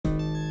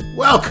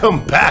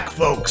Welcome back,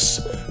 folks,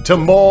 to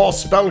more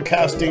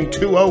Spellcasting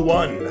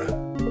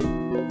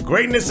 201.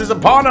 Greatness is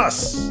upon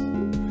us!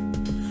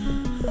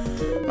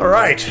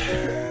 Alright.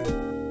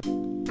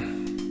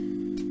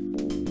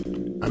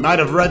 I might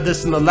have read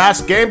this in the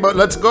last game, but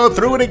let's go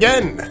through it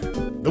again.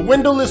 The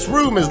windowless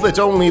room is lit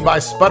only by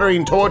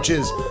sputtering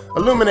torches,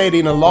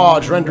 illuminating a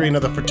large rendering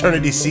of the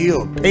fraternity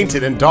seal,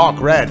 painted in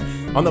dark red,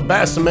 on the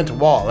bare cement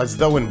wall as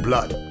though in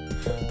blood.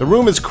 The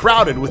room is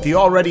crowded with the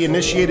already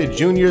initiated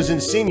juniors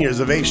and seniors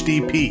of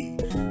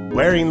HDP,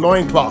 wearing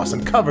loincloths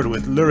and covered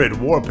with lurid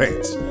war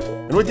paints.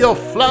 And with your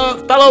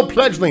fellow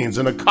pledgelings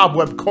in a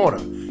cobweb corner,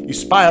 you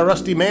spy a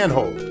rusty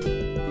manhole.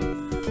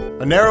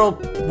 A narrow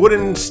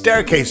wooden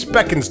staircase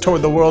beckons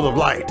toward the world of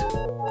light.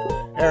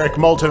 Eric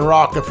Molten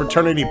Rock, the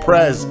fraternity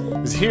prez,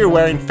 is here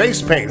wearing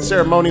face paint,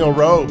 ceremonial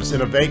robes,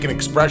 and a vacant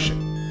expression.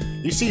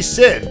 You see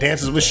Sid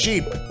dances with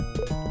sheep,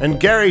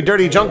 and Gary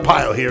Dirty Junk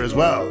Pile here as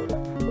well.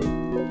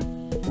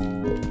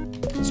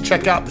 Let's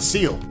check out the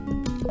seal.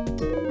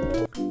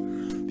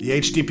 The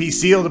HDP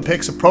seal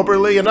depicts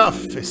appropriately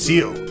enough a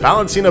seal,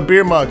 balancing a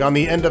beer mug on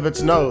the end of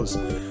its nose,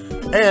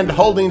 and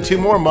holding two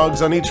more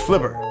mugs on each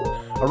flipper.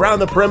 Around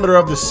the perimeter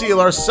of the seal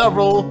are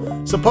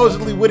several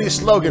supposedly witty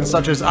slogans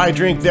such as "I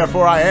drink,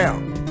 therefore I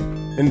am,"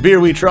 "In beer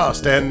we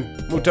trust," and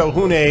 "Muto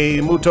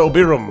hune, muto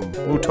birum,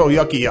 muto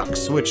yucky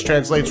yucks," which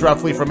translates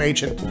roughly from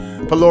ancient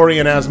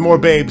Pelorian as "more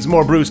babes,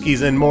 more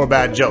brewskis, and more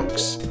bad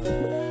jokes."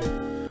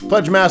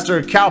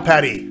 Pledgemaster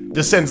Cowpatty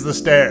descends the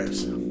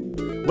stairs,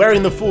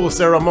 wearing the full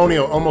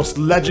ceremonial, almost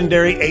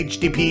legendary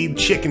HDP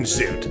chicken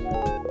suit.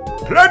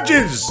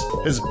 "Pledges!"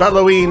 His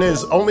bellowing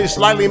is only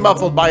slightly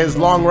muffled by his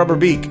long rubber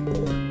beak.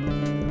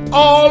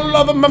 "All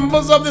of the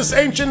members of this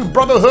ancient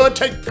brotherhood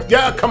take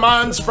their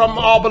commands from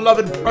our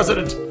beloved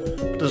president.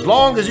 But as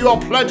long as you are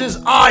pledges,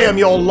 I am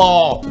your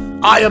law,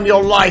 I am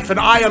your life, and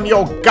I am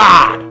your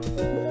God."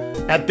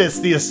 At this,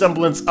 the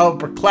assemblance of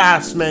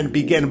upperclassmen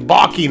begin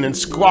barking and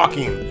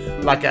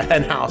squawking like a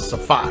henhouse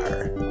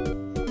afire.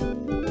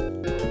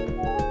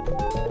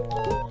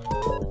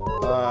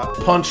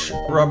 Punch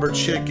rubber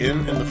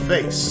chicken in the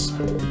face.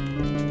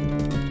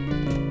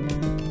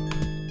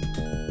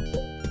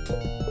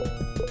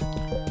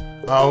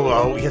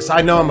 Oh, yes,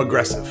 I know I'm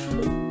aggressive.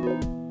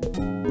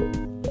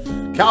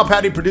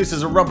 Cowpatty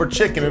produces a rubber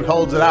chicken and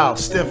holds it out,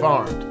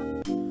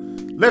 stiff-armed.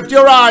 "Lift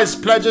your eyes,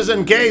 pledges,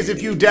 and gaze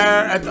if you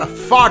dare at the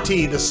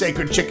Farty, the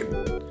sacred chicken."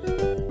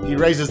 He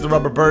raises the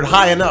rubber bird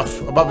high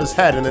enough above his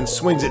head and then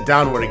swings it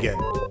downward again.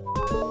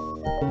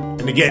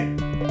 And again.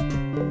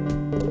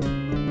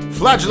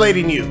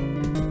 Flagellating you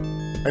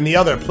and the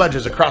other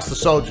pledges across the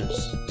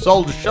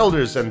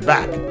shoulders and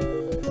back.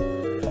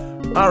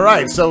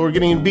 Alright, so we're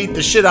getting beat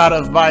the shit out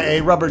of by a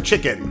rubber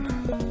chicken.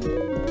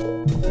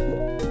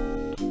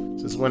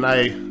 This is when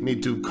I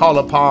need to call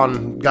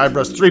upon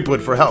Guybrush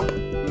Threepwood for help.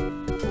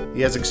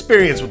 He has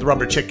experience with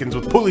rubber chickens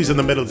with pulleys in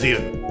the middle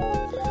even.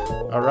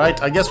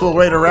 Alright, I guess we'll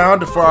wait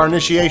around for our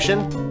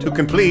initiation to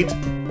complete.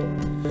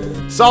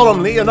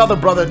 Solemnly, another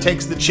brother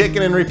takes the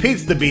chicken and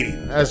repeats the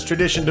beating. As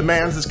tradition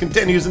demands, this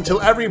continues until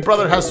every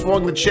brother has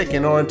swung the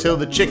chicken or until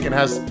the chicken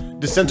has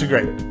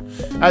disintegrated.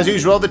 As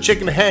usual, the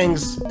chicken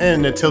hangs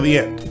in until the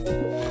end.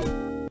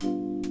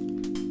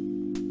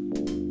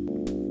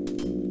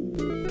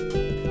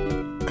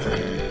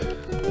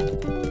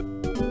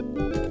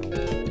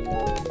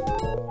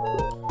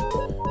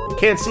 You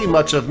can't see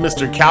much of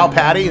Mr.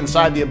 Cowpatty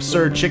inside the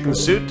absurd chicken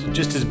suit,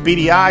 just his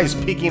beady eyes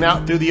peeking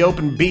out through the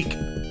open beak.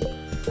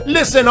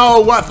 "Listen,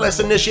 all worthless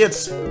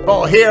initiates,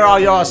 for here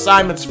are your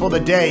assignments for the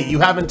day. You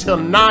have until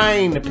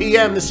 9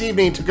 p.m. this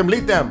evening to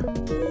complete them.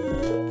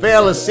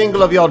 Fail a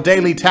single of your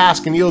daily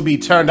tasks and you'll be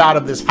turned out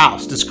of this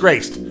house,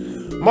 disgraced,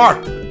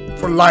 marked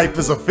for life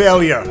as a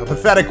failure, a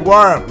pathetic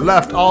worm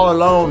left all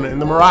alone in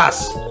the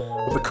morass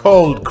of the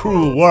cold,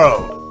 cruel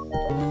world."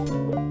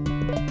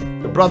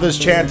 The brothers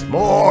chant,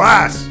 "More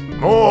ass!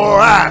 More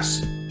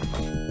ass!"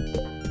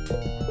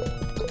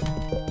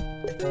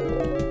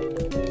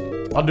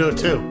 I'll do it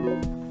too.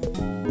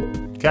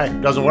 Okay,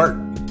 doesn't work.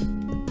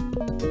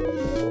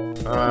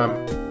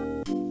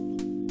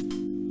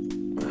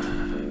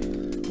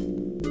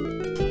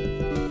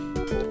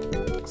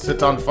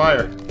 Sit on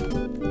fire.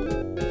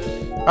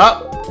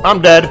 Oh,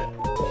 I'm dead.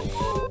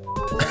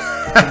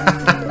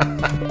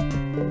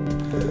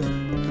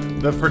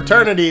 The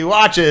fraternity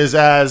watches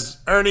as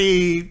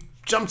Ernie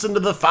jumps into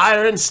the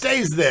fire and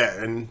stays there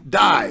and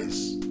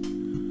dies.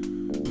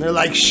 And they're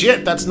like,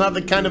 "Shit, that's not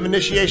the kind of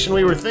initiation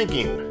we were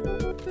thinking."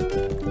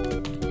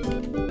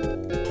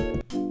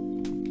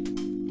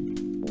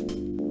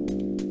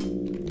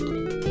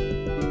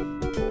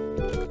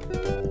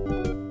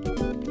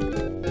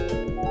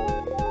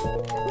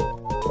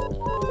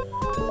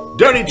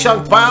 Dirty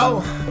Chunk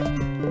Pile,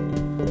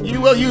 you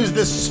will use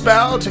this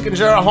spell to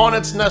conjure a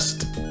hornet's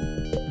nest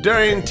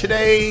during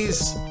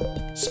today's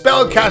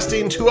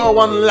Spellcasting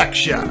 201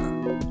 lecture.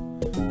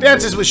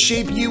 Dances with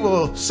sheep, you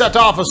will set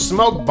off a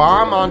smoke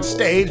bomb on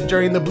stage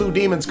during the Blue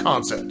Demons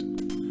concert.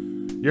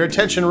 Your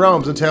attention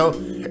roams until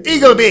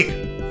Eaglebeak,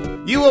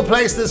 you will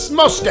place this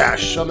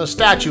mustache on the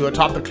statue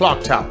atop the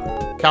clock tower.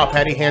 Cow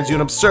Patty hands you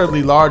an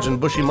absurdly large and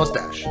bushy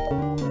mustache.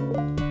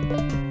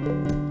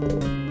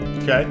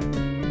 Okay.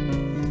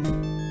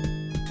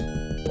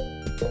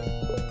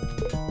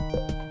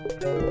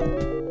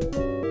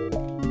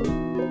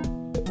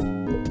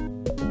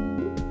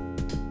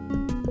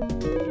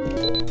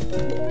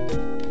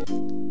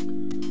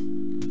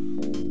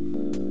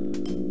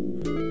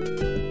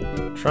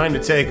 Trying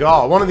to take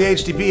all. One of the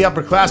HTP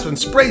upperclassmen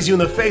sprays you in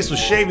the face with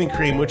shaving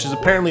cream, which is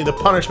apparently the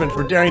punishment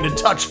for daring to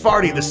touch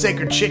Farty, the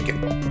sacred chicken.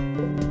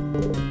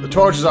 The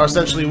torches are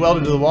essentially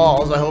welded to the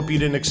walls. I hope you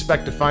didn't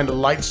expect to find a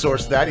light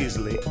source that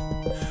easily.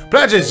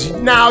 Pledges,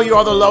 now you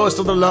are the lowest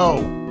of the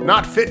low,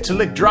 not fit to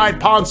lick dried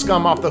pond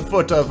scum off the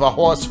foot of a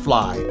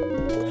horsefly.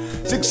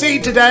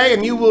 Succeed today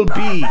and you will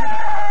be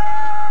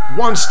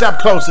one step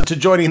closer to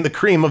joining the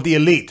cream of the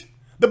elite.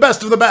 The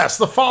best of the best,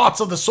 the farts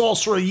of the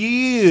sorcerer,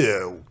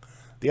 you.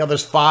 The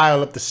others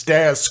file up the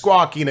stairs,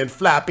 squawking and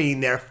flapping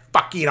their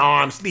fucking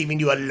arms,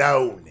 leaving you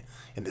alone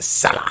in the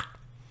cellar.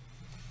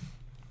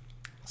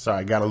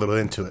 Sorry, I got a little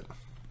into it.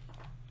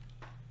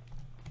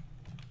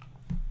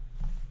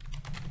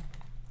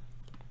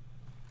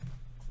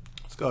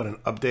 Let's go ahead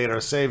and update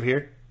our save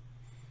here.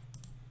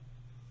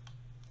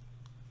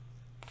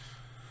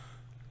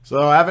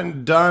 So I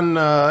haven't done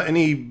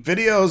any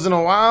videos in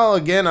a while.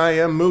 Again, I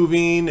am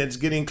moving. It's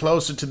getting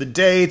closer to the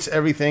date.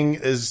 Everything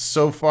is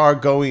so far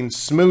going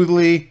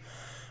smoothly.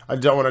 I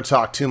don't want to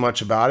talk too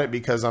much about it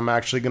because I'm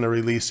actually going to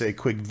release a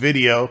quick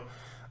video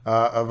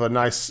of a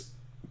nice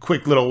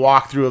quick little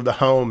walkthrough of the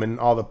home and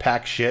all the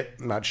pack shit.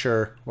 I'm not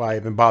sure why I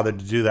even bothered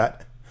to do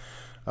that,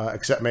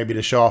 except maybe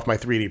to show off my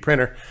 3D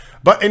printer.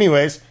 But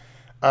anyways,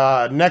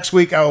 next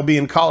week I will be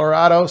in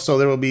Colorado, so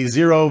there will be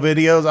 0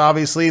 videos,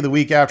 obviously. The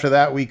week after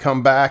that, we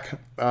come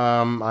back.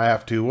 I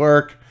have to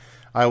work.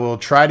 I will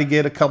try to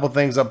get a couple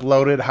things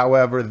uploaded.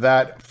 However,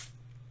 that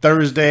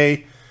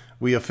Thursday,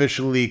 we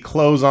officially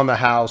close on the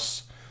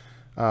house.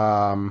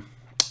 And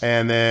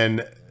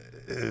then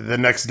the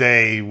next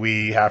day,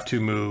 we have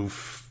to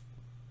move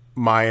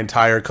my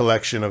entire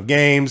collection of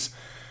games,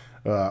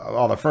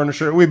 all the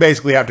furniture. We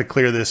basically have to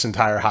clear this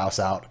entire house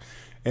out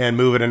and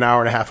move it an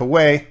hour and a half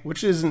away,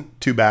 which isn't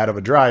too bad of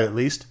a drive at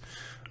least,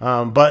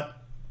 but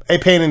a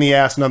pain in the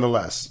ass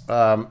nonetheless.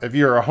 If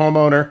you're a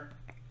homeowner,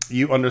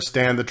 you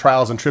understand the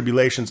trials and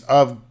tribulations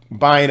of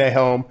buying a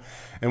home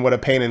and what a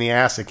pain in the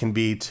ass it can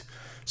be,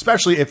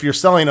 especially if you're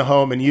selling a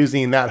home and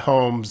using that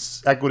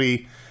home's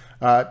equity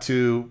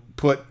to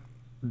put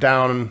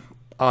down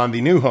on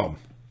the new home.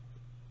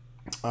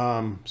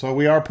 So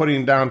we are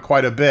putting down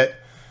quite a bit.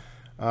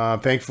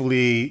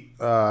 Thankfully,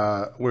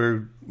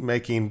 we're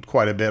making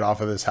quite a bit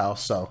off of this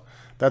house, so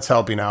that's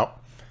helping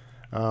out.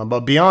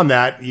 But beyond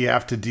that, you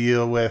have to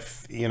deal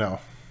with, you know,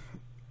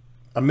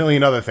 a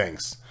million other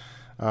things.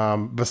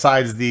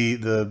 Besides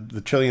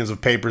the trillions of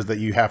papers that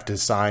you have to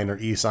sign or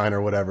e-sign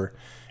or whatever.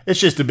 It's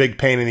just a big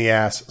pain in the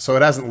ass. So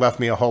it hasn't left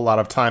me a whole lot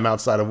of time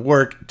outside of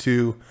work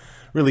to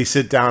really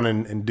sit down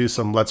and do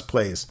some Let's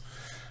Plays.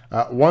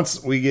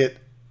 Once we get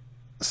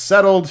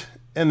settled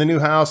in the new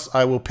house,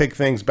 I will pick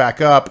things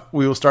back up.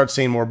 We will start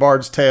seeing more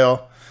Bard's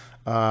Tale,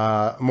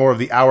 more of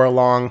the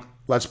hour-long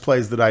Let's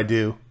Plays that I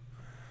do.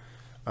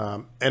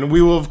 And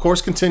we will, of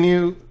course,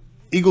 continue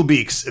Eagle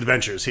Beak's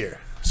adventures here.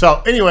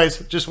 So, anyways,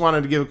 just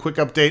wanted to give a quick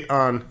update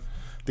on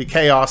the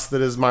chaos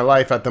that is my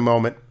life at the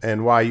moment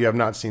and why you have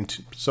not seen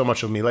so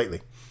much of me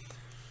lately.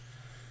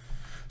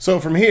 So,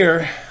 from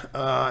here,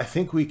 I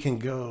think we can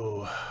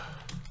go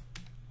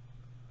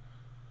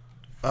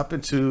up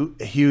into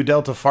Hugh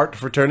Delta Fart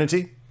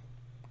Fraternity.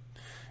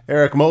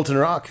 Eric Molten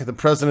Rock, the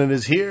president,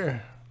 is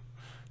here,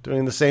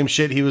 doing the same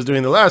shit he was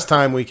doing the last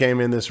time we came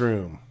in this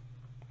room.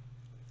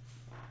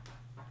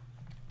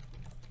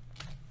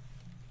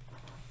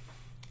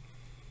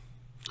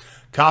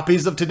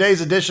 Copies of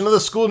today's edition of the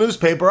school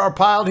newspaper are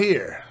piled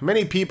here.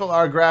 Many people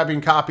are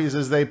grabbing copies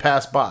as they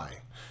pass by.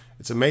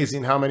 It's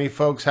amazing how many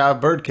folks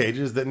have bird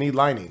cages that need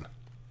lining.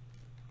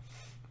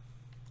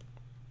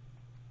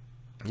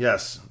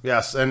 Yes,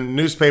 yes, and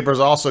newspaper is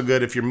also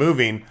good if you're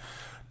moving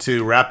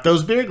to wrap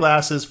those beer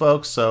glasses,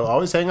 folks. So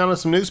always hang on to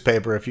some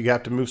newspaper if you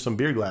have to move some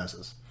beer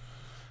glasses.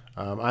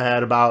 I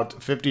had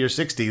about 50 or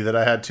 60 that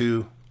I had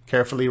to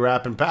carefully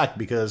wrap and pack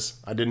because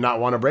I did not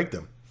want to break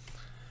them.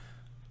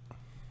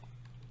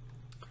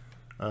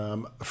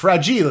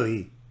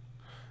 Fragile.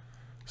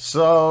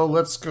 So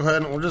let's go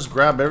ahead and we'll just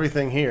grab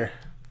everything here.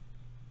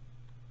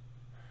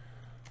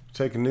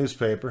 Take a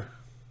newspaper.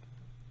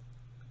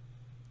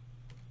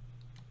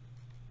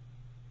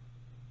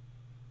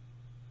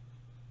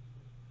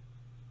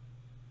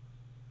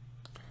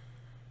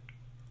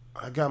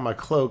 I got my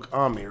cloak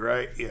on me,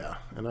 right? Yeah.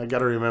 And I got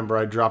to remember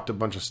I dropped a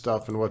bunch of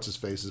stuff in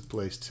What's-His-Face's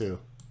place, too.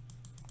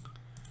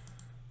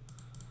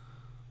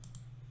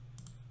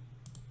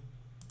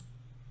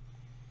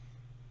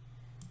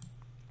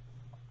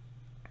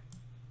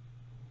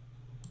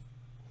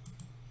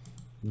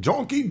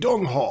 Donkey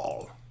Dung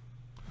Hall.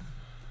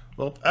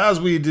 Well,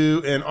 as we do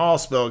in all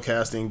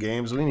spellcasting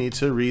games, we need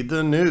to read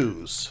the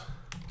news.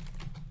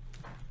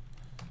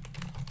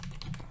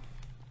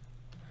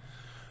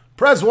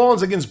 Prez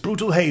warns against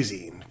brutal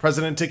hazing.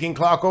 President Ticking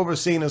Clock,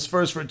 overseeing his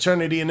first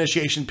fraternity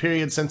initiation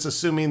period since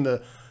assuming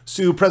the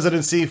Sioux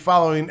presidency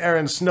following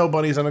Aaron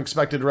Snowbunny's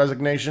unexpected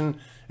resignation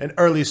in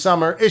early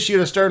summer,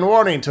 issued a stern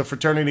warning to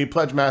fraternity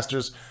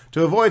pledgemasters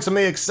to avoid some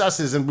of the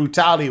excesses and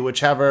brutality which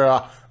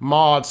have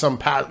marred some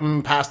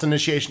past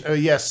initiation.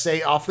 Yes,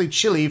 say awfully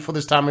chilly for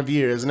this time of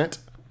year, isn't it?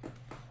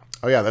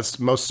 Oh yeah, that's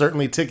most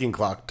certainly Ticking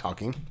Clock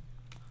talking.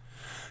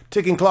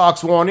 Ticking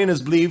Clock's warning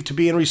is believed to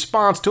be in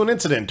response to an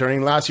incident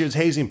during last year's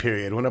hazing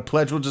period when a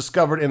pledge was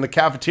discovered in the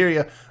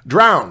cafeteria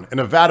drowned in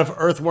a vat of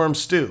earthworm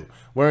stew,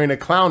 wearing a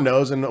clown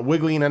nose and a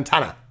wiggling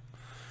antenna.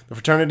 The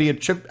fraternity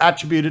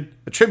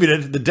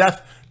attributed the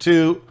death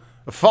to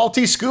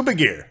faulty scuba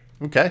gear.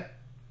 Okay.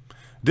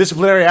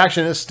 Disciplinary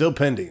action is still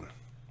pending.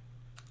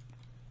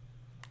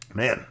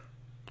 Man,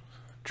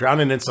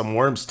 drowning in some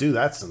worm stew,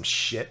 that's some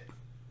shit.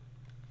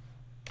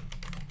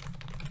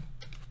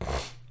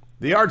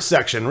 The arts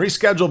section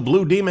rescheduled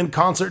Blue Demon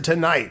concert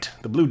tonight.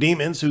 The Blue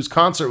Demons, whose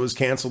concert was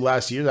canceled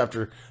last year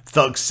after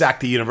thugs sacked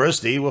the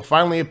university, will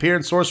finally appear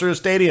in Sorcerer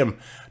Stadium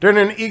during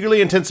an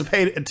eagerly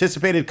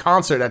anticipated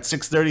concert at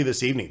 6:30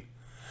 this evening.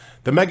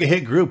 The mega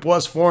hit group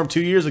was formed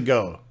 2 years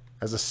ago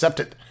as a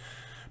septet,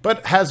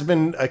 but has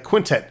been a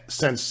quintet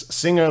since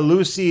singer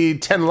Lucy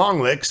Ten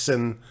Longlicks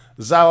and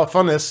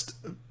xylophonist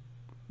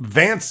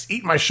Vance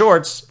Eat My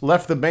Shorts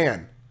left the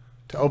band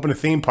to open a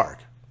theme park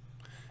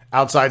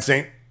outside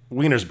St.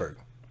 Wienersburg.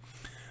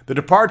 The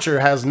departure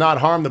has not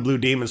harmed the Blue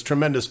Demons'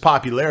 tremendous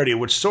popularity,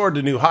 which soared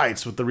to new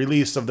heights with the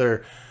release of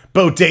their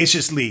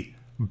bodaciously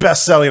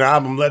best-selling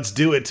album, Let's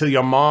Do It Till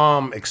Your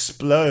Mom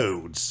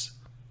Explodes.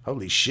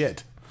 Holy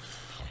shit.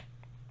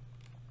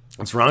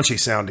 It's raunchy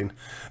sounding.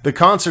 The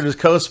concert is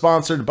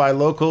co-sponsored by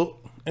local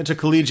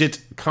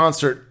intercollegiate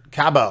concert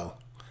Cabell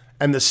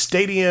and the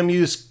Stadium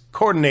Use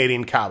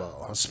Coordinating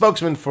Cabell. A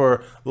spokesman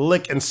for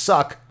Lick and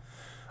Suck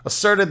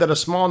asserted that a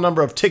small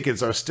number of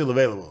tickets are still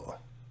available.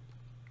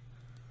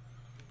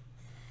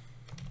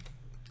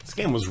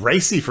 This game was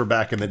racy for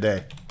back in the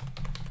day.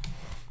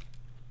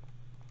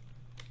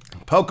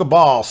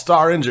 Pokeball,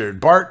 star injured.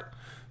 Bart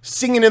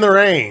singing in the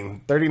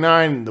rain.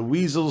 39, the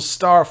Weasel's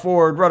star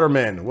forward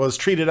rudderman, was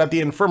treated at the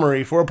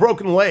infirmary for a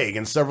broken leg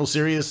and several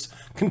serious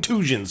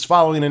contusions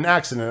following an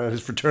accident at his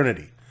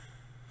fraternity.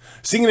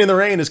 Singing in the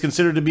rain is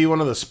considered to be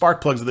one of the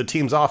spark plugs of the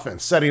team's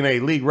offense, setting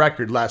a league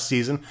record last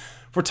season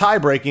for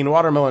tie-breaking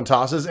watermelon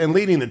tosses and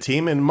leading the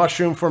team in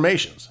mushroom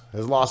formations.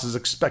 His loss is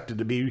expected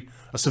to be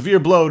a severe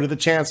blow to the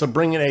chance of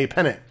bringing a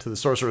pennant to the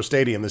Sorcerer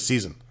Stadium this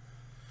season.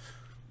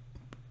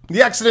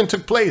 The accident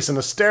took place in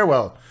a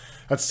stairwell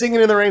at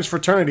Singing in the Rain's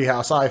fraternity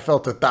house. I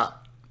felt a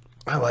thought.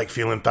 I like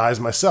feeling thighs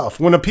myself.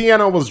 When a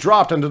piano was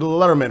dropped into the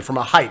letterman from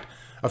a height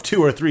of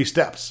 2 or 3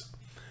 steps.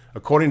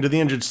 According to the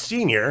injured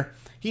senior,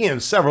 he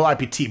and several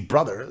IPT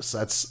brothers,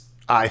 that's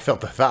I felt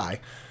the thigh,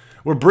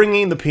 were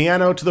bringing the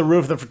piano to the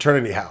roof of the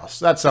fraternity house.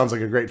 That sounds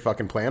like a great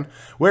fucking plan.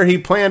 Where he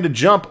planned to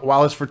jump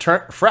while his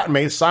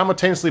fratmates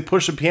simultaneously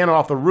pushed the piano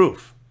off the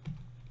roof.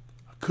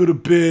 I could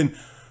have been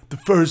the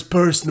first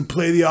person to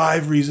play the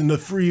ivories in the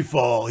free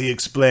fall, he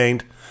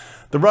explained.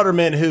 The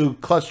rudderman, who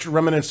clutched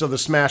remnants of the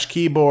smashed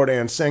keyboard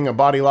and sang a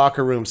Body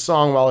Locker Room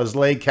song while his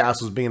leg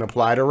cast was being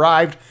applied,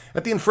 arrived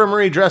at the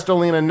infirmary dressed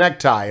only in a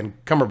necktie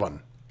and cummerbund.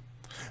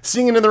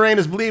 Singing in the Rain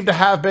is believed to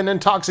have been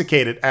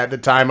intoxicated at the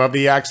time of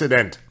the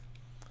accident.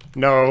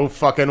 No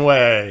fucking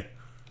way.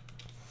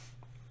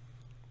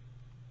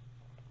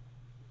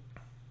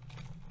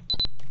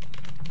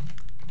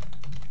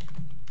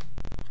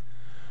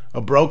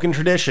 A broken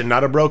tradition,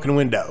 not a broken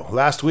window.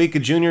 Last week, a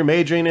junior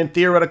majoring in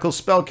theoretical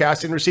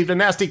spellcasting received a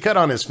nasty cut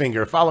on his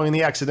finger following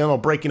the accidental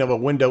breaking of a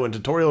window in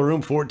tutorial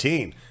room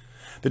 14.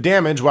 The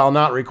damage, while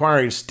not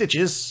requiring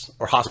stitches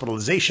or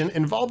hospitalization,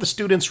 involved the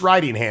student's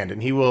writing hand,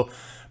 and he will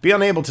be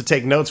unable to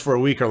take notes for a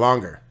week or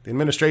longer. The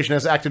administration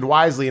has acted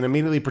wisely in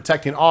immediately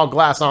protecting all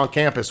glass on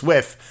campus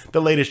with the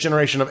latest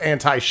generation of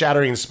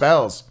anti-shattering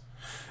spells.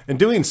 In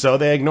doing so,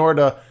 they ignored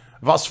a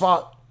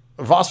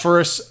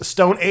phosphorus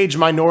Stone Age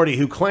minority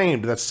who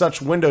claimed that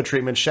such window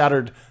treatment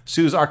shattered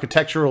Sioux's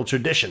architectural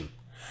tradition.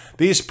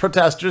 These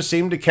protesters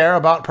seem to care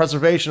about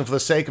preservation for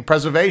the sake of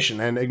preservation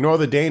and ignore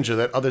the danger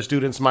that other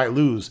students might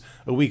lose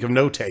a week of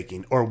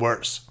note-taking, or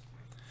worse.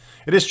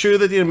 It is true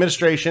that the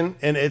administration,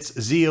 in its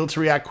zeal to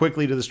react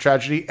quickly to this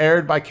tragedy,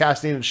 erred by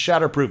casting its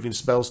shatterproofing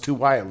spells too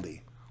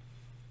wildly.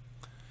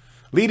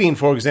 Leading,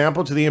 for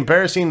example, to the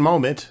embarrassing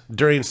moment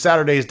during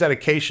Saturday's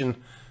dedication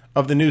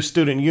of the new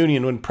student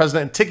union when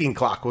President Ticking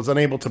Clock was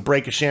unable to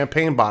break a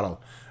champagne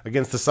bottle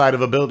against the side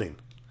of a building.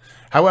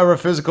 However,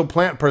 physical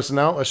plant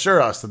personnel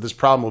assure us that this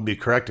problem will be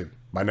corrected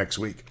by next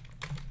week.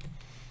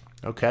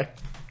 Okay.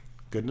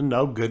 Good to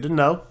know, good to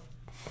know.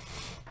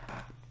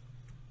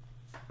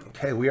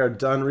 Okay, we are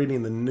done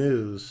reading the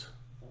news.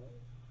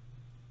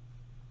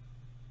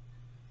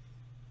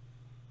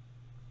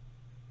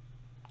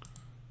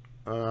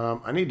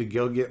 I need to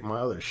go get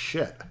my other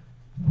shit.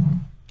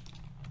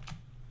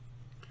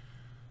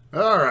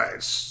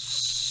 Alright,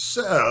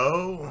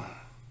 so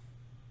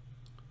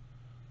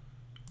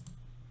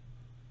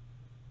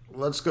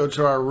let's go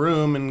to our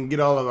room and get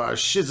all of our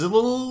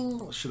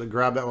shizzle. Should have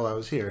grabbed that while I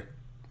was here.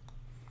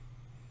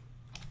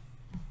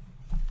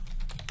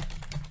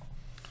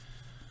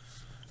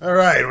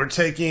 Alright, we're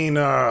taking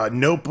our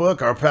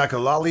notebook, our pack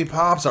of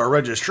lollipops, our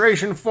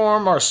registration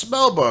form, our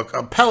spell book,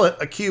 a pellet,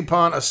 a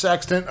coupon, a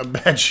sextant, a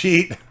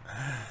bedsheet,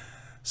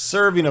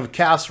 serving of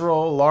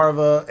casserole,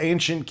 larva,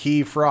 ancient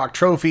key, frock,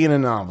 trophy, and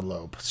an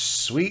envelope.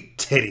 Sweet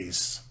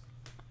titties.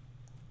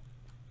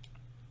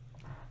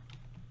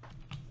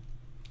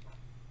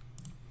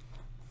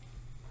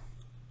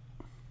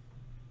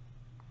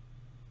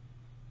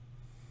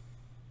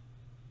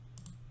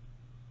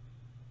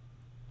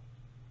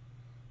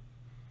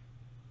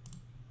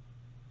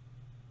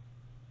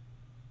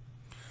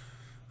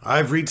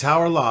 Ivory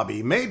Tower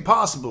Lobby, made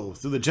possible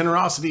through the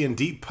generosity and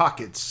deep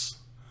pockets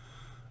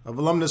of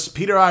alumnus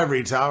Peter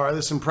Ivory Tower.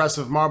 This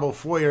impressive marble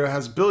foyer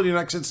has building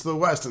exits to the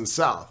west and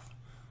south.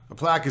 A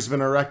plaque has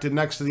been erected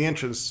next to the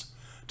entrance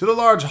to the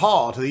large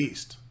hall to the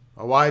east.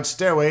 A wide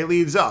stairway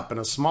leads up, and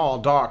a small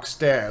dark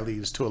stair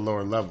leads to a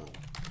lower level.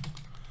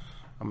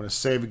 I'm going to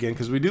save again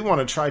because we do want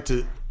to try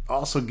to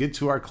also get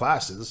to our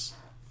classes.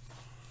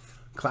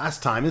 Class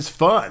time is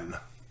fun.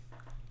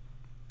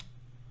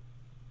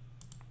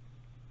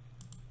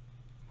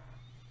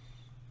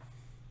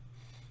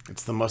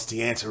 It's the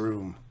musty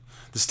anteroom.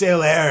 The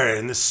stale air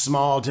in this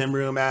small, dim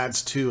room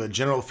adds to a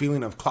general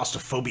feeling of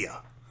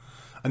claustrophobia.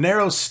 A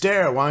narrow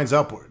stair winds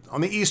upward.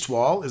 On the east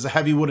wall is a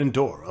heavy wooden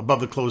door. Above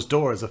the closed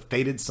door is a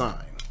faded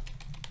sign.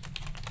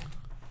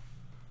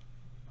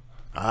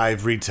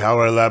 Ivory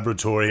Tower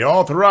Laboratory.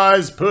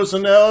 Authorized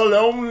personnel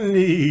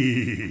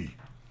only.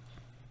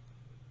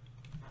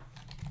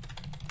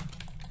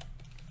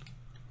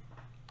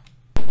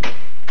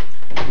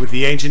 With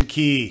the ancient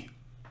key,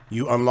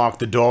 you unlock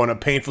the door, and a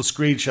painful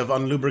screech of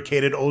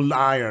unlubricated old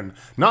iron,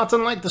 not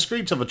unlike the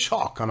screech of a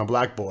chalk on a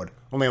blackboard,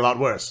 only a lot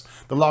worse.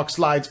 The lock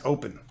slides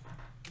open.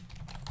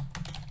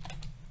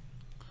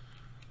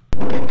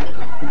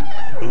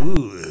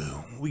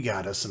 Ooh, we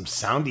got us some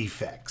sound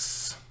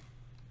effects.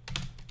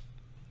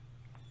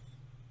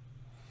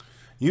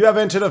 You have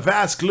entered a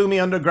vast, gloomy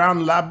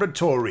underground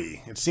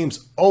laboratory. It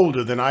seems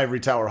older than Ivory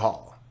Tower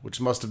Hall, which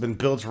must have been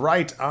built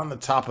right on the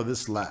top of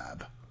this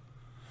lab.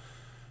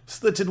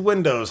 Slitted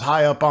windows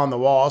high up on the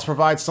walls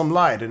provide some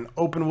light. An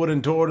open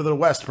wooden door to the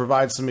west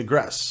provides some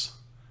egress.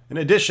 In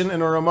addition,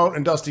 in a remote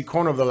and dusty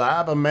corner of the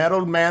lab, a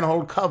metal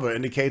manhole cover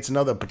indicates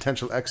another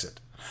potential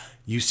exit.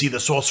 You see the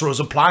Sorcerer's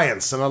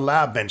Appliance and a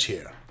lab bench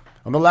here.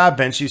 On the lab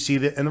bench, you see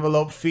the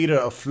envelope feeder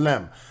of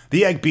phlegm,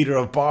 the egg beater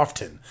of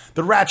Barfton,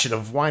 the ratchet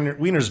of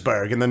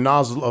Wienersberg, and the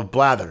nozzle of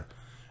Blather,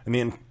 and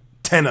the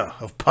antenna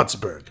of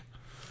Putzberg.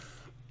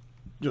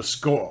 Your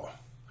score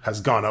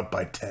has gone up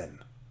by 10.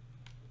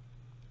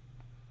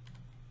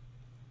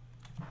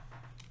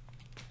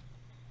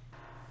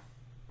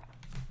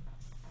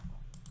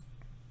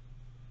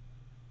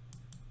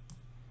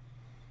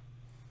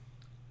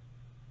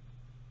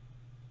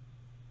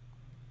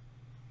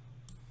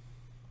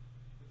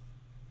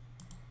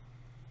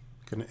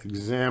 Going to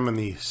examine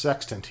the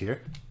sextant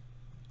here.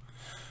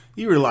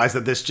 You realize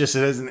that this just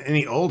isn't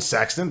any old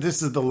sextant.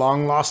 This is the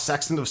long-lost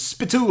sextant of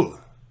Spitool,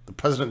 the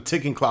President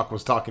Ticking Clock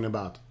was talking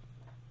about.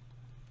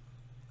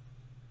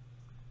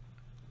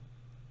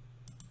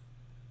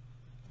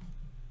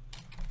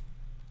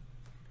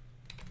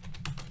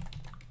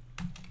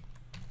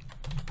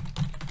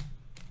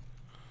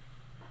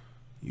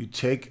 You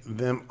take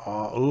them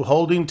all. Ooh,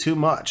 holding too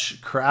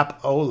much.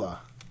 Crap-ola.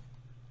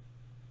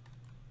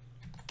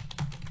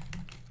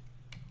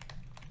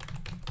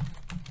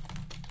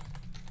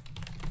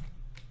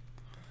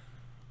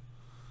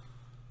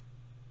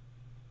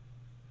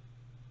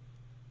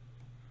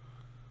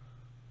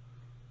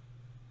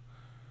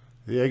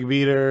 The egg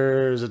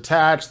beater is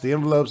attached, the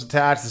envelope's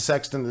attached, the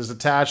sextant is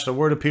attached. A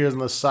word appears on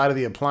the side of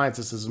the appliance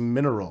that says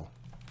mineral.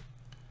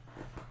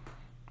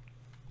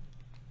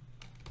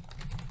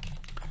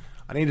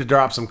 I need to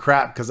drop some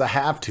crap because I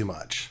have too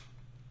much.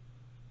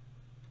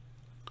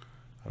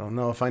 I don't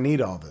know if I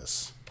need all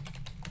this.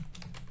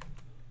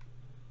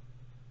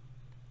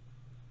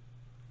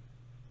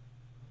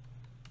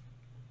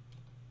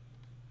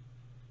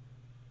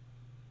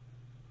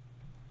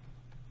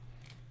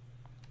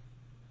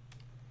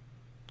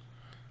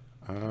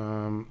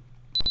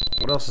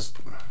 What else is...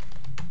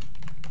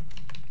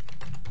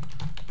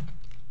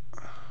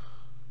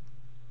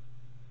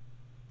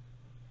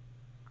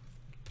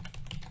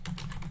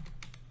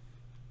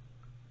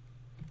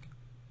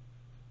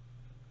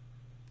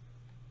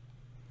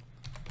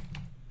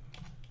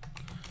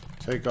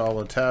 Take all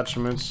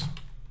attachments.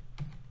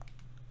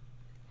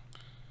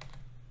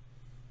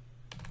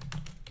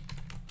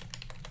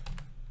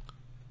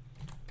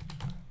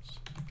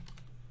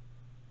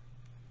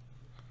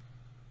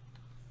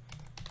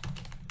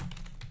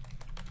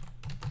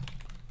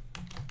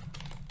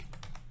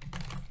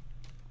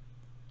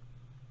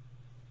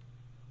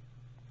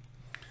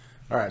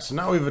 Alright, so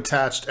now we've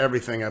attached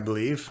everything, I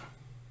believe.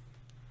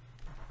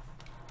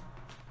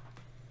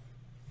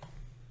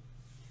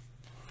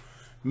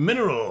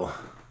 Mineral.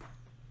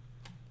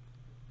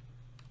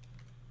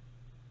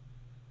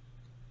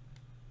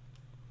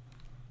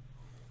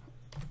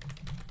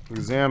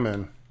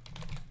 Examine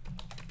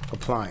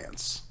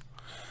Appliance.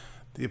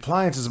 The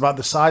appliance is about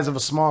the size of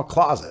a small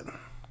closet.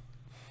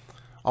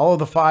 All of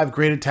the 5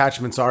 great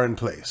attachments are in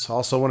place.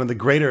 Also, one of the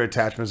greater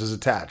attachments is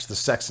attached, the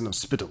sexton of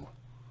spittle.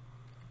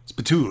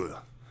 Spittool.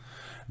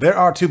 There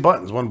are 2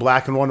 buttons, one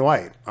black and one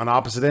white, on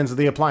opposite ends of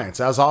the appliance.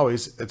 As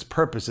always, its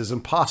purpose is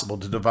impossible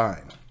to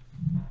divine.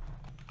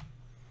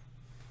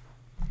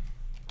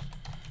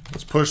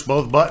 Let's push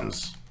both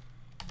buttons.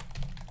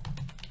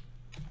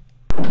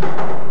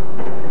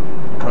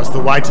 Press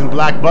the white and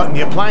black button,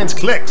 the appliance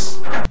clicks.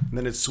 And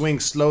then it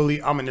swings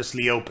slowly,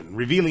 ominously open,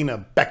 revealing a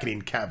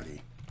beckoning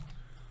cavity.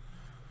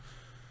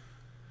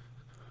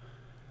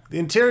 The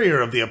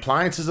interior of the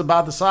appliance is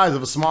about the size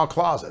of a small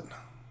closet.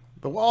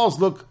 The walls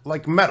look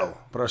like metal,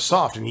 but are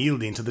soft and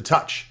yielding to the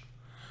touch.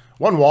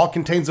 One wall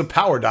contains a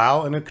power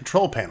dial and a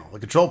control panel. The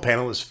control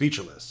panel is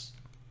featureless.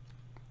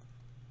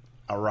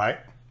 Alright.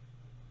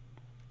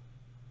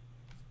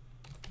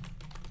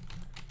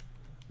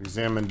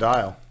 Examine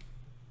dial.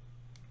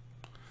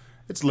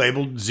 It's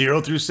labeled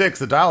 0 through 6.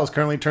 The dial is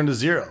currently turned to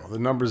 0. The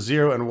numbers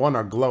 0 and 1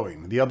 are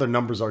glowing. The other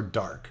numbers are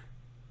dark.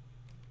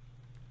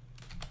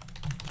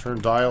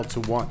 Turn dial to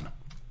 1.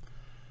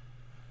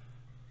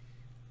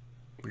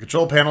 The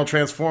control panel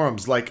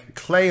transforms. Like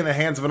clay in the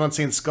hands of an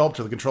unseen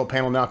sculptor, the control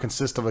panel now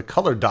consists of a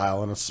color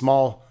dial and a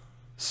small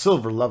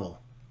silver lever.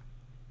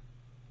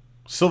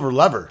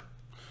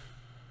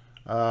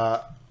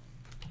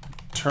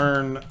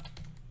 Turn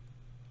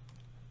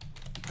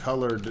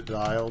colored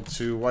dial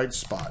to white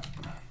spot.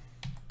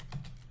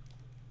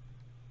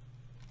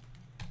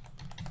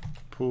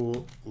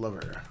 Pull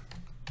lever.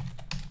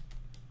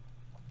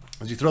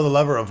 As you throw the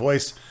lever, a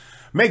voice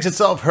makes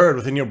itself heard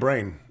within your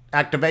brain.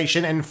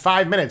 Activation in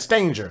 5 minutes.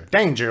 Danger.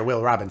 Danger,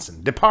 Will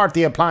Robinson. Depart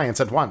the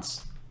appliance at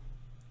once.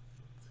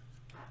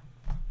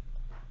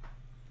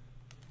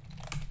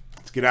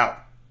 Let's get out.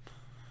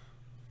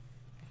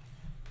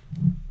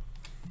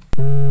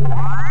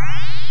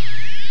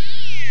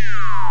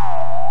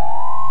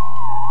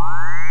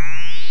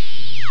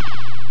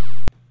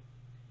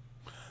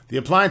 The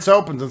appliance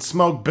opens and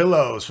smoke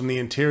billows from the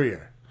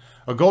interior.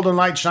 A golden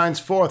light shines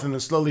forth and then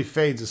slowly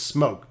fades as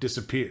smoke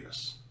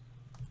disappears.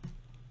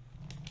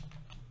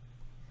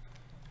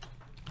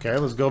 Okay,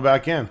 let's go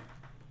back in.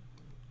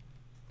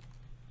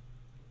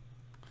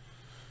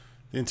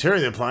 The interior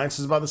of the appliance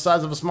is about the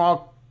size of a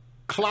small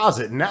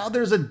closet. Now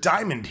there's a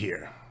diamond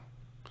here.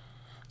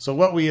 So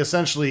what we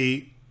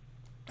essentially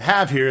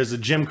have here is a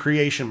gem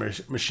creation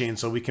machine,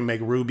 so we can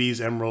make rubies,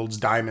 emeralds,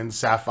 diamonds,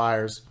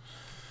 sapphires,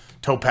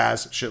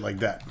 topaz, shit like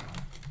that.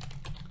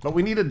 But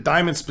we need a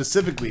diamond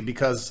specifically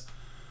because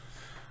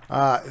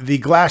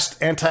the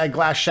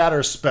anti-glass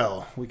shatter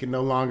spell, we can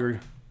no longer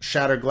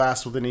shatter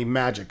glass with any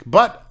magic.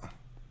 But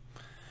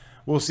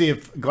we'll see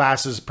if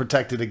glass is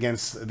protected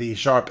against the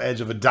sharp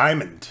edge of a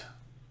diamond.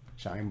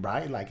 Shine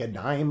bright like a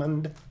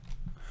diamond.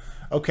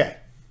 Okay.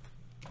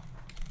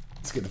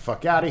 Let's get the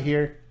fuck out of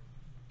here.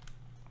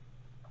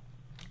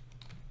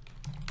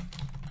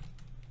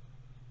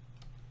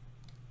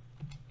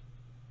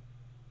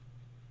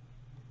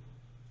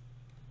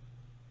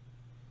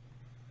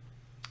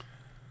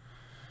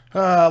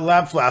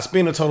 Lab flask.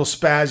 Being a total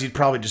spaz, you'd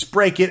probably just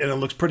break it, and it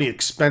looks pretty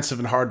expensive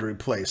and hard to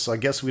replace, so I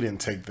guess we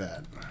didn't take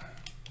that.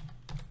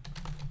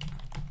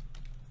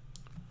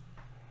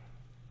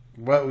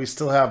 But we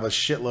still have a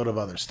shitload of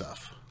other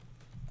stuff.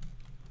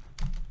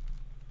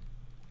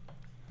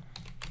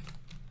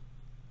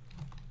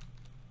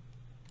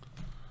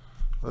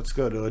 Let's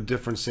go to a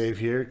different save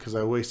here, because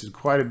I wasted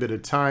quite a bit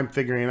of time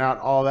figuring out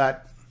all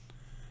that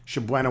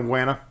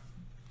shabuena.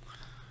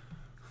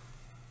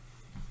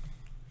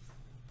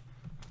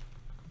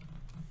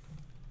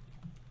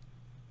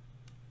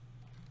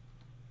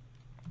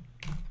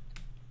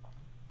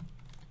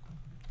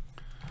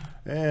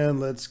 And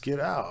let's get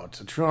out.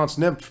 A Truant's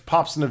nymph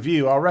pops into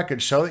view. Our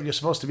records show that you're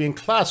supposed to be in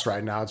class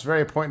right now. It's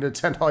very important to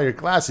attend all your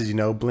classes, you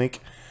know, Blink.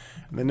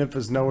 And the nymph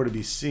is nowhere to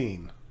be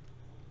seen.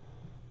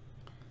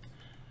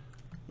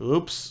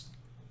 Oops.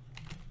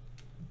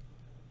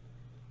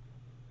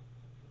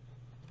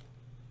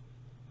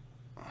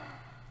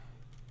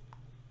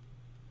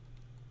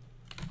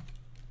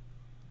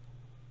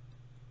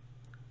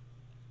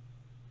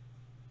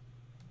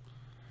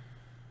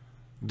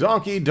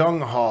 Donkey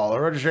Dung Hall.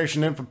 A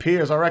registration nymph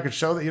appears. Our records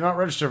show that you're not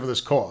registered for this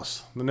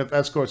course. The nymph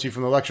escorts you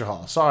from the lecture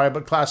hall. Sorry,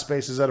 but class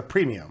space is at a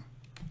premium.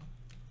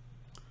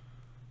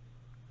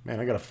 Man,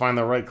 I gotta find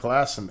the right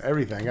class and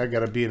everything. I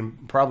gotta be in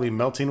probably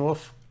Melting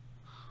Wolf.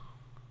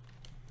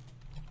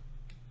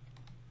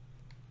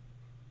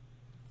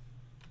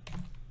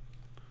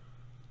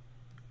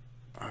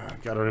 I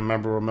gotta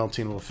remember where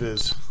Melting Wolf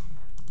is.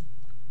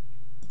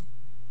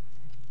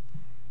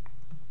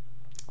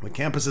 The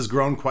campus has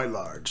grown quite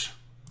large.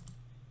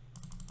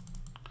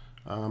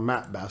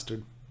 Map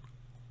bastard.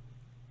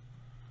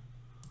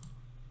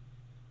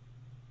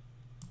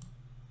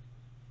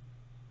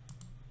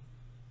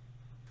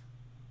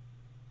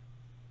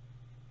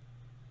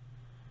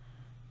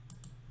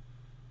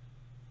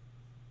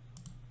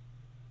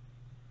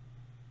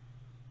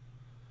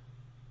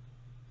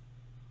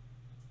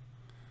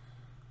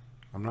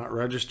 I'm not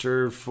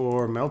registered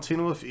for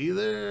Melting Wolf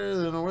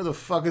either. Then where the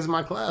fuck is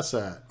my class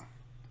at?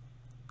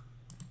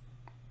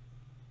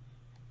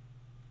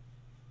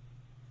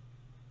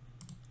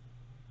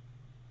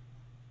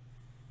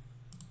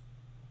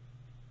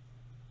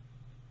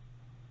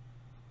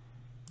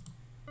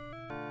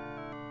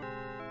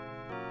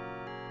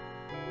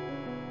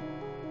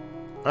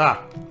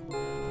 Ah.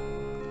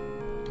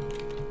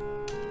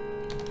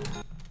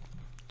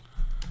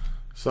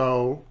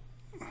 So,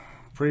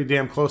 pretty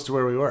damn close to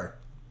where we were.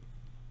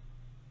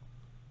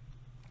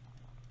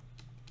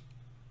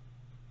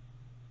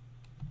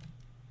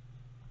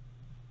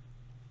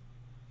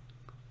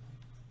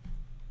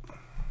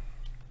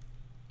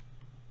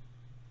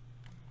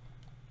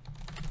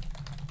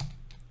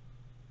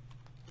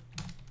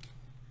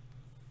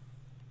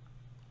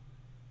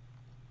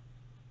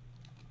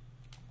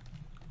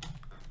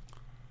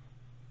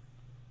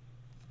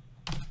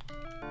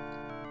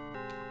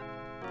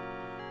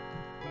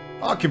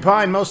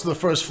 Occupying most of the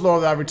first floor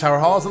of the Ivory Tower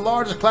Hall is the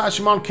largest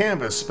classroom on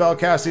campus.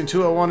 Spellcasting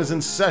 201 is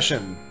in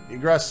session.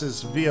 Egress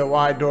is via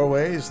wide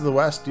doorways. To the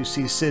west, you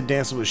see Sid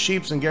dancing with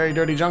sheeps and Gary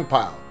Dirty Junk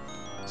Pile.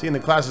 Seeing the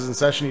classes in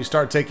session, you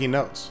start taking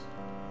notes.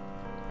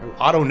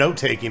 Auto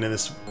note-taking in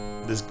this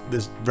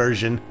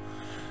version.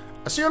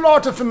 I see a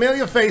lot of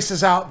familiar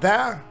faces out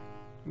there.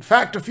 In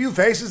fact, a few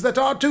faces that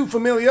are too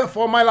familiar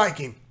for my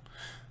liking.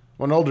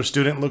 One older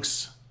student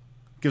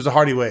gives a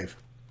hearty wave.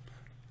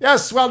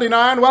 Yes, Welding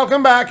Iron,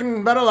 welcome back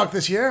and better luck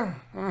this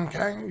year.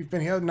 Okay, you've been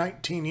here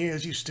 19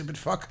 years, you stupid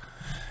fuck.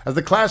 As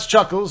the class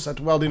chuckles at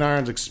Welding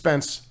Iron's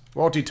expense,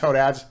 Walty Toad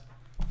adds,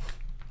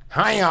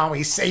 I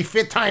always say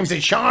fit time's a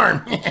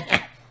charm.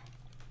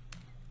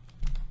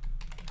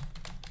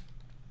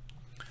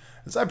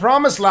 As I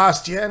promised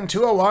last year, in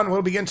 201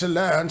 we'll begin to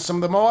learn some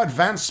of the more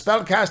advanced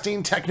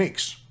spellcasting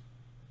techniques.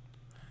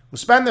 We'll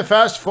spend the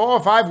first 4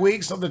 or 5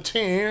 weeks of the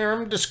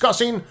term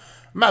discussing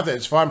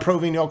methods for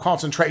improving your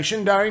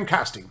concentration during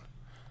casting.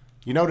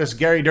 You notice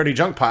Gary Dirty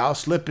Junk Pile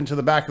slip into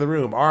the back of the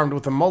room, armed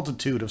with a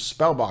multitude of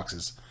spell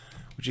boxes,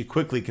 which he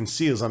quickly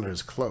conceals under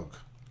his cloak.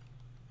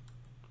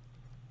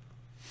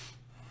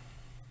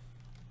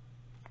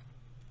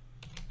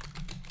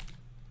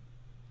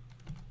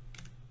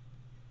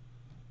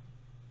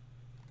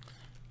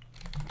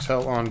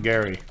 Tell on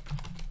Gary.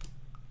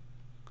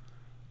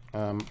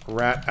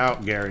 Rat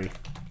out Gary.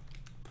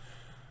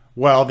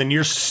 Well, then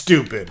you're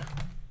stupid.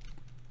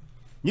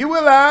 You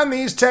will learn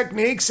these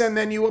techniques, and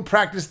then you will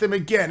practice them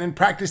again, and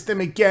practice them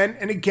again,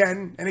 and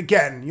again, and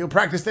again. You'll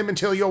practice them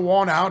until you're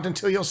worn out,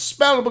 until your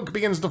spellbook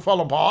begins to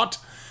fall apart,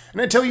 and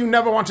until you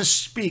never want to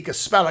speak a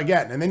spell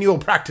again, and then you'll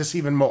practice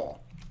even more.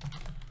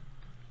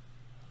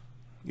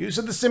 Use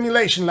of the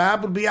simulation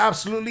lab will be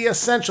absolutely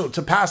essential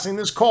to passing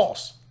this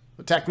course.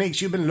 The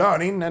techniques you've been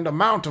learning and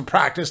amount of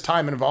practice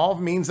time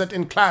involved means that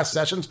in class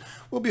sessions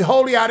will be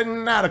wholly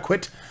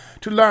inadequate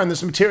to learn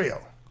this material.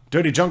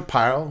 Dirty Junk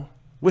Pile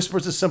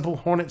whispers a simple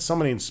hornet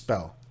summoning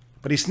spell,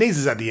 but he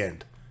sneezes at the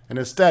end, and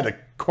instead a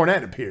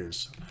cornet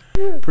appears,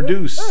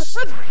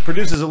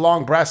 produces a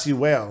long brassy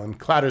wail, and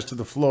clatters to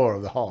the floor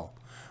of the hall.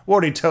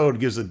 Warty Toad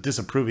gives a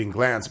disapproving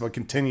glance, but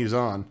continues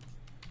on.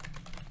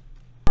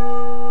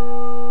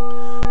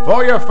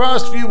 For your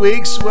first few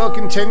weeks, we'll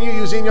continue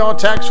using your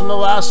text from the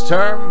last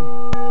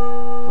term.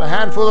 For a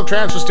handful of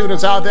transfer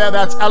students out there,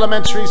 that's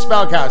Elementary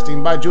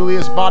Spellcasting by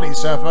Julius Body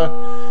Surfer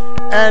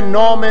and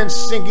Norman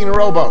Sinking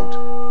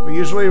Rowboat. We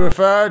usually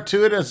refer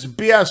to it as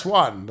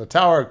BS1. The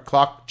tower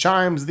clock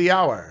chimes the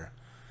hour.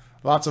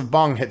 Lots of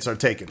bong hits are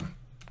taken.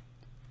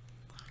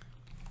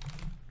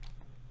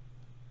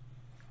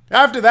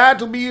 After that,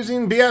 we'll be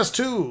using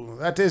BS2.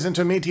 That is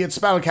Intermediate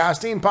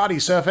Spellcasting. Body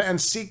Surfer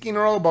and Seeking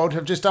Rowboat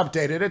have just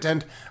updated it,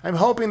 and I'm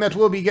hoping that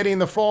we'll be getting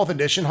the 4th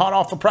edition hot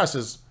off the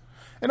presses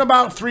in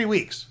about 3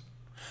 weeks.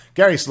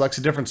 Gary selects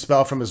a different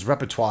spell from his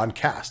repertoire and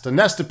cast. A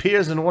nest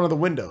appears in one of the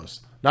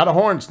windows. Not a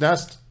hornet's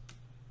nest,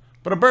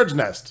 but a bird's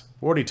nest.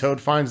 Warty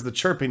Toad finds the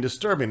chirping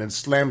disturbing and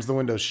slams the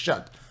window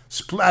shut,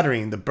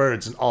 splattering the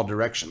birds in all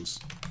directions.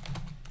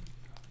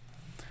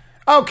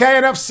 Okay,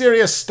 enough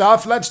serious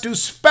stuff. Let's do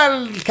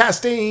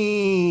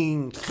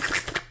spellcasting.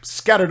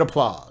 Scattered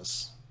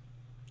applause.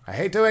 I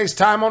hate to waste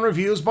time on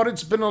reviews, but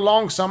it's been a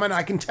long summer, and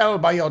I can tell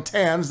by your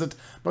tans that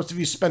most of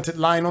you spent it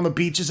lying on the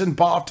beaches in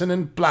Barton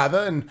and Blather,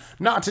 and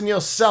not in your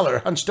cellar,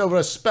 hunched over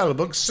a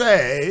spellbook.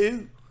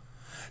 Say,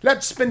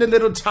 let's spend a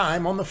little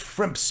time on the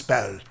Frimp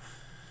spell,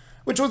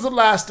 which was the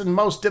last and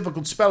most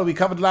difficult spell we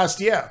covered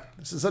last year.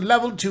 This is a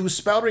level 2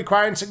 spell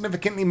requiring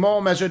significantly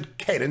more measured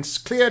cadence,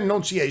 clear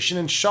enunciation,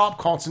 and sharp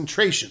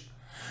concentration.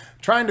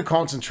 Trying to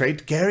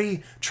concentrate,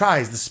 Gary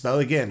tries the spell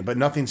again, but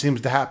nothing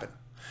seems to happen.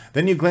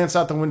 Then you glance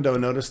out the window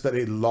and notice that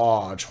a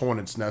large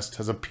hornet's nest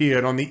has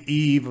appeared on the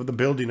eave of the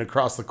building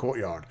across the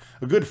courtyard,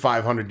 a good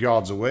 500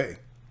 yards away.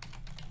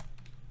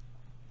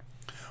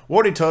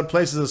 Warty Toad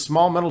places a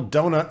small metal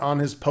donut on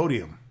his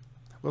podium.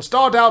 We'll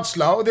start out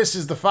slow. This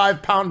is the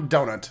 5-pound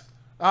donut.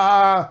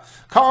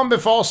 Calm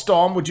before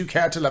storm, would you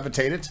care to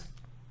levitate it?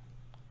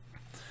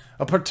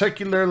 A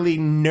particularly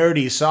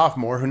nerdy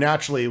sophomore who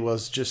naturally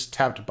was just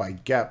tapped by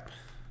Gep.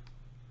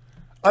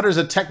 utters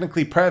a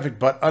technically perfect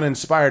but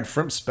uninspired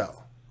Frimp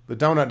spell. The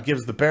donut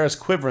gives the barest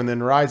quiver and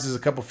then rises a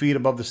couple feet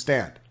above the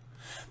stand.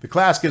 The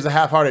class gives a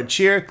half-hearted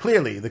cheer.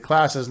 Clearly, the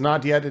class is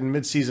not yet in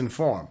mid-season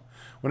form.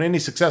 When any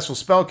successful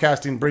spell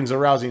casting brings a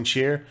rousing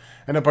cheer,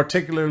 and a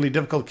particularly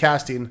difficult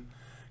casting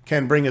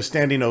can bring a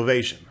standing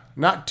ovation.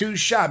 Not too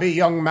shabby,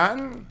 young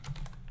man.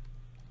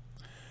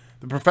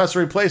 The professor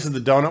replaces the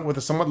donut with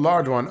a somewhat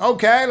large one.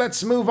 Okay,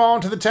 let's move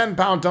on to the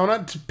 10-pound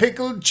donut.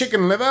 Pickled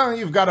chicken liver.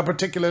 You've got a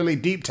particularly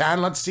deep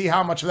tan. Let's see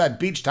how much of that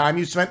beach time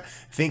you spent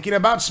thinking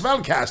about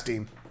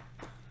spellcasting.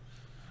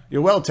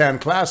 Your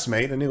well-tanned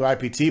classmate, a new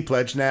IPT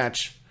pledge,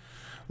 Natch,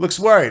 looks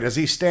worried as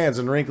he stands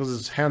and wrinkles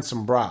his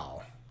handsome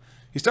brow.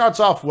 He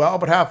starts off well,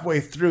 but halfway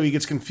through he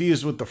gets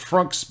confused with the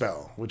frunk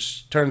spell,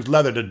 which turns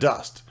leather to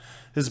dust.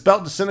 His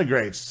belt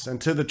disintegrates, and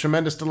to the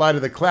tremendous delight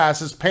of the class,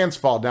 his pants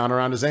fall down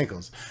around his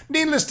ankles.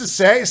 Needless to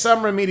say,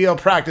 some remedial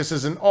practice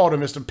is in order,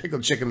 Mr.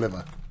 Pickled Chicken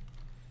Liver.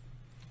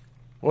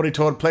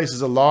 Auditoid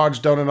places a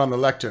large donut on the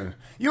lectern.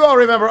 You all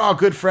remember our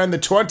good friend, the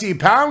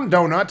 20-pound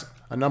donut?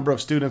 A number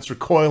of students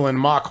recoil in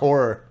mock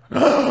horror.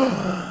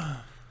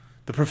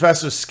 The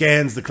professor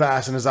scans the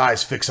class and his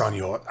eyes fix on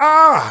you.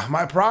 Ah,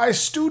 my prize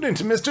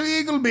student, Mr.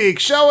 Eaglebeak.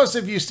 Show us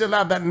if you still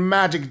have that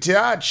magic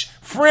touch.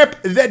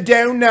 Frip the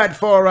donut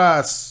for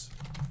us.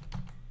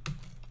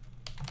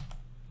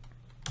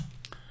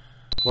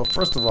 Well,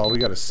 first of all, we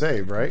gotta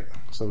save, right?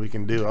 So we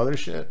can do other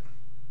shit.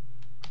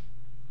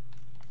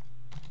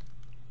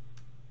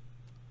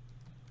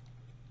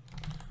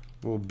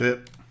 Little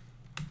bit.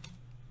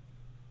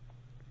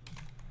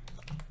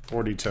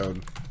 40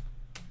 toad.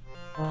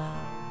 A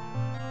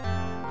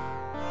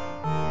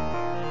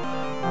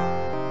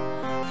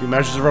few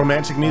measures of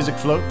romantic music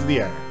float through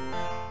the air.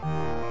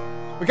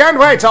 We can't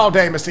wait all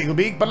day, Mr.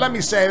 Eaglebeak, but let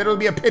me say that it will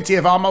be a pity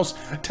if our most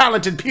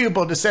talented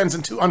pupil descends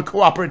into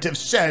uncooperative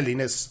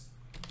surliness.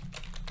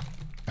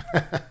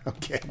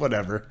 Okay,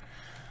 whatever.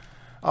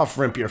 I'll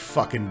frimp your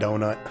fucking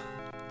donut.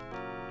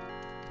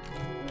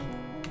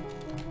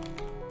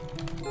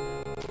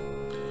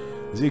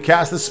 As you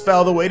cast the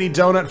spell, the weighty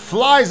donut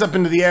flies up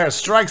into the air,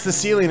 strikes the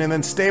ceiling, and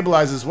then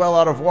stabilizes well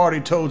out of Warty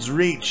Toad's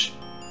reach.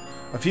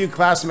 A few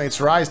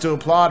classmates rise to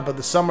applaud, but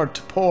the summer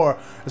pour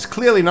is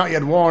clearly not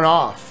yet worn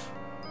off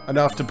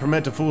enough to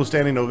permit a full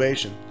standing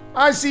ovation.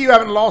 I see you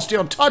haven't lost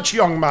your touch,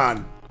 young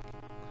man.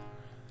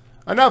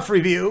 Enough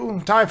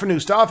review. Time for new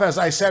stuff. As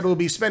I said, we'll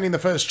be spending the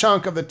first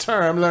chunk of the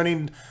term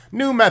learning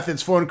new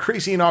methods for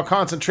increasing our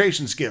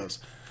concentration skills.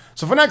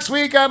 So for next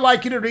week, I'd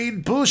like you to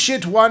read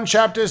Bullshit 1,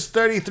 chapters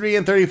 33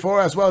 and 34,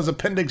 as well as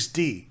Appendix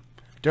D.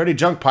 Dirty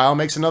Junk Pile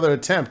makes another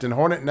attempt, and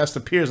Hornet Nest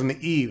appears on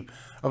the eve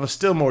of a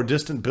still more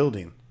distant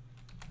building.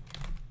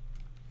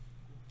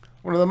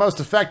 One of the most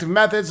effective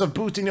methods of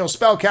boosting your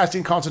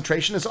spellcasting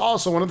concentration is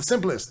also one of the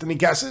simplest. Any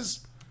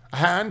guesses? A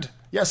hand?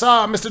 Yes,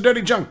 Mr.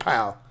 Dirty Junk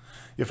Pile.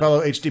 Your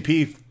fellow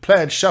HDP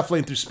pledge,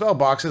 shuffling through spell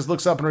boxes,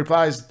 looks up and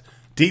replies,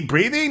 Deep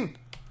breathing?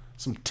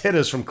 Some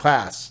titters from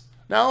class.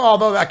 Now,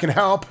 although that can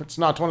help, it's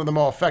not one of the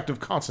more effective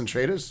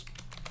concentrators.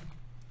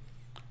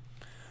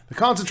 The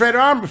concentrator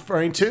I'm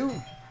referring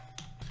to...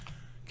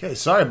 Okay,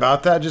 sorry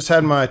about that. I just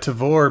had my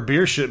Tavor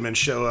beer shipment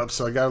show up,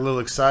 so I got a little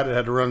excited. I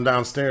had to run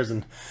downstairs,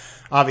 and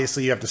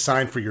obviously you have to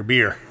sign for your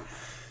beer.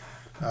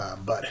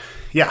 But,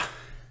 yeah.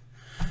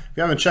 If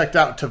you haven't checked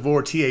out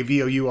Tavor,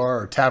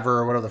 T-A-V-O-U-R, or Tavor,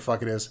 or whatever the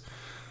fuck it is,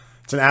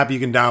 it's an app you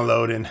can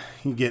download, and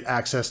you get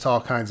access to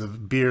all kinds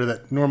of beer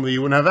that normally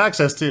you wouldn't have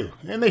access to.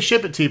 And they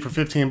ship it to you for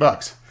 15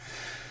 bucks.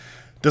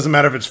 Doesn't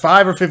matter if it's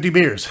 5 or 50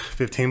 beers,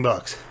 15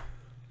 bucks.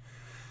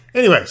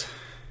 Anyways,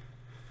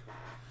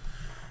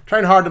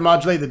 trying hard to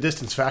modulate the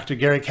distance factor,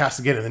 Gary casts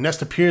again, and the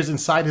nest appears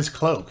inside his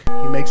cloak.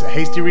 He makes a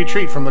hasty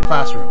retreat from the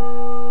classroom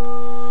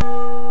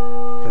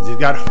because he's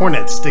got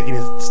hornets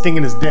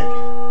stinging his dick.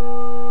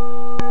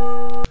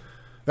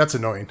 That's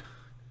annoying.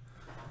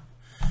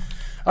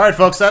 Alright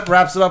folks, that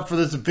wraps it up for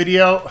this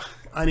video.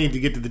 I need to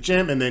get to the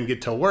gym and then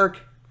get to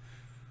work.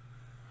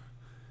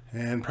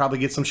 And probably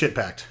get some shit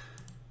packed.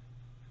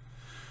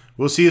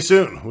 We'll see you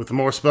soon with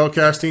more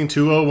Spellcasting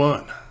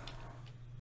 201.